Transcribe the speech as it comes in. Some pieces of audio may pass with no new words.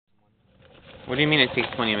What do you mean it takes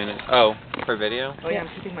 20 minutes? Oh, for video? Oh yeah, I'm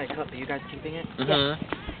keeping my cup. Are you guys keeping it? Mm-hmm.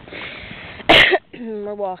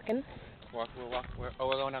 We're walking. We're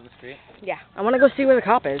going down the street? Yeah. I want to go see where the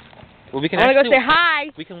cop is. Well, we can I want to actually go say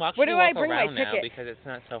hi. We can walk Where do I walk bring my around now ticket? because it's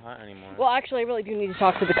not so hot anymore. Well, actually, I really do need to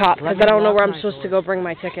talk to the cop because I don't know where I'm supposed to go bring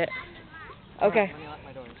my ticket. Okay.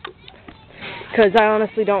 Because I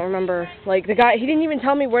honestly don't remember. Like, the guy, he didn't even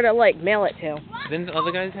tell me where to, like, mail it to. Didn't the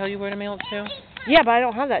other guys tell you where to mail it to? Yeah, but I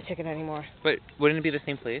don't have that ticket anymore. But wouldn't it be the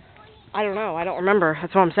same place? I don't know. I don't remember.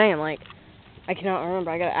 That's what I'm saying. Like, I cannot remember.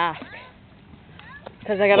 I gotta ask.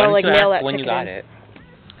 Because I gotta, like, mail that when ticket you got in. it.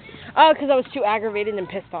 Oh, because I was too aggravated and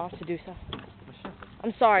pissed off to do so.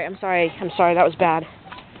 I'm sorry. I'm sorry. I'm sorry. That was bad.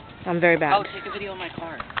 I'm very bad. Oh, take a video of my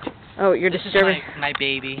car. Oh, you're disturbing. This is my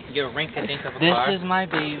baby. You get a rink to think of a car. This is my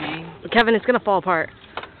baby. Kevin, it's gonna fall apart.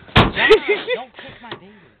 Don't kiss my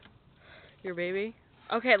baby. Your baby?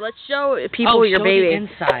 Okay, let's show people your baby. The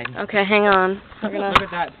inside. Okay, hang on. We're gonna... Look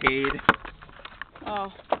at that shade. Oh,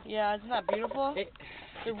 yeah, isn't that beautiful?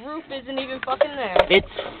 The roof isn't even fucking there. It's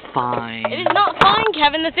fine. It is not fine,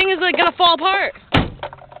 Kevin. The thing is like gonna fall apart.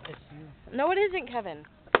 No, it isn't, Kevin.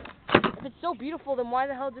 If it's so beautiful, then why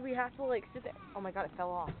the hell do we have to like sit there? Oh my God, it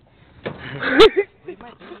fell off.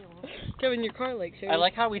 Kevin, your car like. I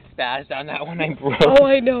like how we spazzed on that one I broke. Oh,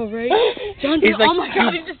 I know, right? John, He's like, oh my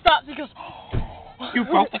God, he just stops. He goes. You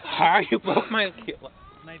broke the car. You broke my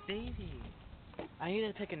baby. I need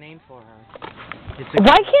to pick a name for her.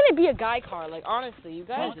 Why can't it be a guy car? Like, honestly, you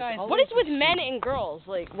guys. Well, What is with men and girls?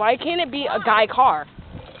 Like, why can't it be a guy car?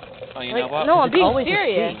 Oh, you like, know what? No, I'm being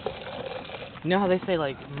serious. You know how they say,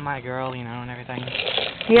 like, my girl, you know, and everything?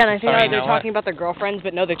 Yeah, and I think Or, they're talking about their girlfriends,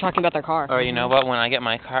 but no, they're talking about their car. Or you know what? When I get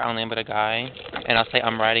my car, I'll name it a guy, and I'll say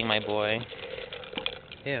I'm riding my boy.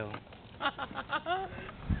 Ew.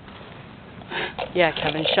 Yeah,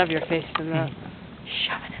 Kevin, shove your face in the...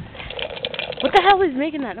 Shove it in there. What the hell is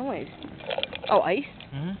making that noise? Oh, ice?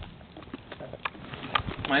 Hmm?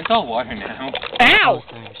 Mine's all water now. Ow!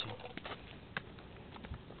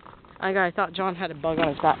 I thought John had a bug on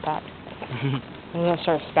his backpack. I'm gonna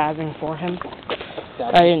start spazzing for him.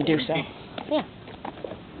 I didn't do so. Yeah.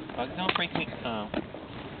 Bugs don't freak me. Oh.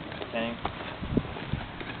 Thanks.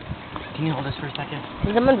 Can you hold this for a second?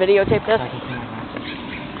 Can someone videotape this? So I can see my glasses.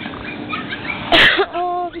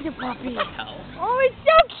 Oh, look at puppy. Oh, it's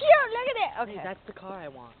so cute. Look at it. Okay, that's the car I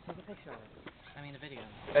want. Take a picture of it. I mean, the video.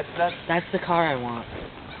 That's the car I want.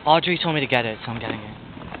 Audrey told me to get it, so I'm getting it.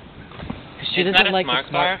 She it's doesn't not a like smart the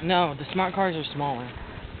smart car? No, the smart cars are smaller.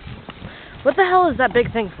 What the hell is that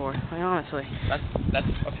big thing for? Like, honestly. That's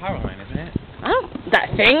a power line, isn't it? I don't.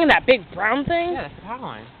 That thing? That big brown thing? Yeah, that's a power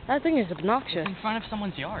line. That thing is obnoxious. It's in front of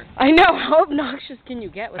someone's yard. I know. How obnoxious can you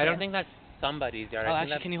get with it? I don't think that's somebody's yard. Oh, I think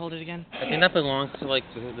actually, that, can you hold it again? I think that belongs to like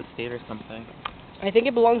the state or something. I think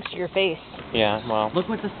it belongs to your face. Yeah. Well. Look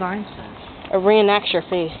what the sign says. It reenacts your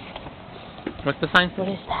face. What's the sign say? What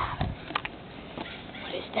is that?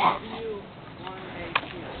 What is that?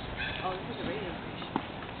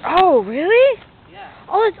 Oh, really? Yeah.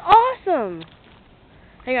 Oh, that's awesome.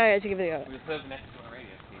 Hang on, I gotta take a video. We live next to a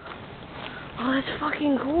radio station. Oh, that's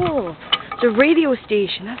fucking cool. It's a radio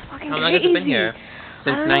station. That's fucking How crazy. long has it been here?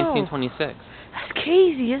 Since I don't know. 1926. That's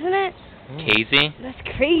crazy, isn't it? Casey? That's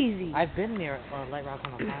crazy. I've been near Light Rock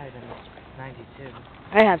 105 in '92.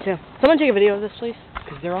 I have too. Someone take a video of this, please.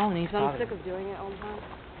 Because they're all in East I'm Providence. sick of doing it all the time.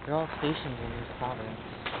 They're all stationed in East Providence.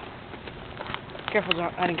 Careful, John.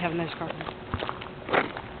 I didn't Kevin this car.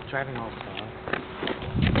 Driving all slow.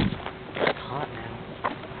 It's hot now.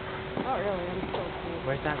 Oh, really? I'm so cool.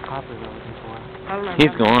 Where's that cop we were looking for? I don't know.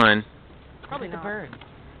 He's gone. Probably Look at not. the bird.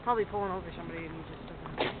 Probably pulling over somebody and he just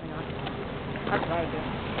doesn't hang on. That's what I would do.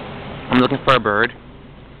 I'm looking for a bird.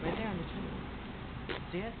 Right there on the tree.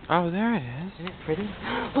 See it? Oh, there it is. Isn't it pretty?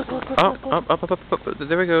 Look, look, look, Oh, look, look. up.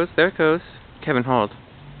 There it goes. There it goes. Kevin, hold.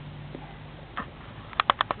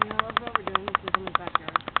 You know, that's what we're doing. This is in the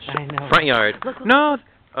backyard. I know. Front yard. Look, look. No.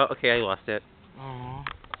 Oh, okay, I lost it. Aww.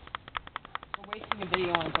 We're wasting a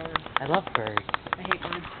video on a bird. I love birds. I hate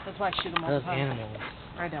birds. That's why I shoot them I all the love time. animals.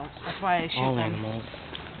 I don't. That's why I shoot All them. animals.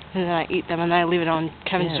 And then I eat them and then I leave it on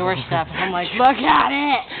Kevin's Yeah. doorstep. And I'm like, look at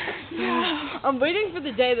it! I'm waiting for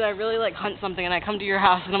the day that I really like hunt something and I come to your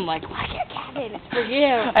house and I'm like, look at Kevin, it's for you.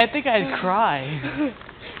 I think I'd cry.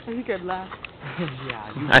 I think I'd laugh.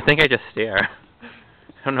 Yeah. You I think I just stare.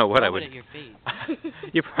 I don't know what I throw would. it at your face.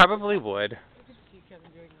 You probably would.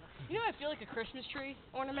 You know, I feel like a Christmas tree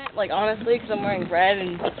ornament. Like, honestly, because I'm wearing red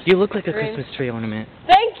and... You look like a green. Christmas tree ornament.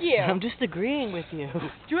 Thank you! I'm just agreeing with you.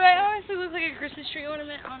 Do I honestly look like a Christmas tree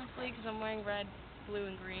ornament? Honestly, because I'm wearing red, blue,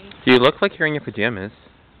 and green. You look like you're in your pajamas.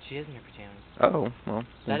 She is in her pajamas. Oh, well.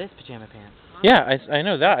 That is pajama pants. Yeah, I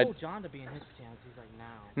know that. Oh, John to be in his pajamas.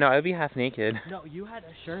 No, I would be half naked. No, you had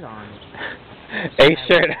a shirt on. A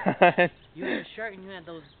shirt on. You had a shirt and you had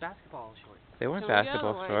those basketball shorts. They weren't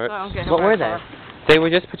basketball shorts. What were they? They were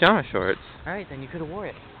just pajama shorts. Alright, then you could have wore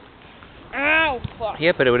it. Ow! Fuck.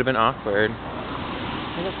 Yeah, but it would have been awkward.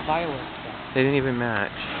 They look fireworks stuff. They didn't even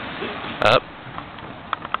match. Up.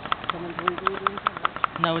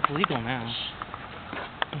 No, it's legal now.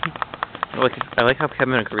 Look, I like how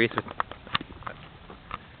Kevin agrees with.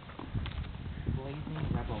 Blazing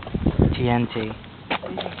Rebel. TNT.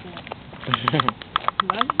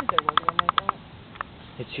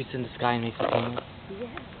 It shoots in the sky and makes it famous. Yeah.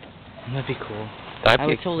 That'd be cool. That'd I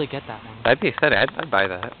be would totally get that one. I'd be excited. I'd buy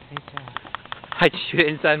that. Me too. I'd shoot it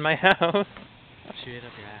inside my house. Shoot it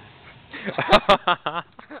up your ass.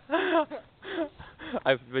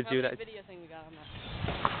 I would do that. Video thing we got on that.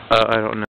 I don't know.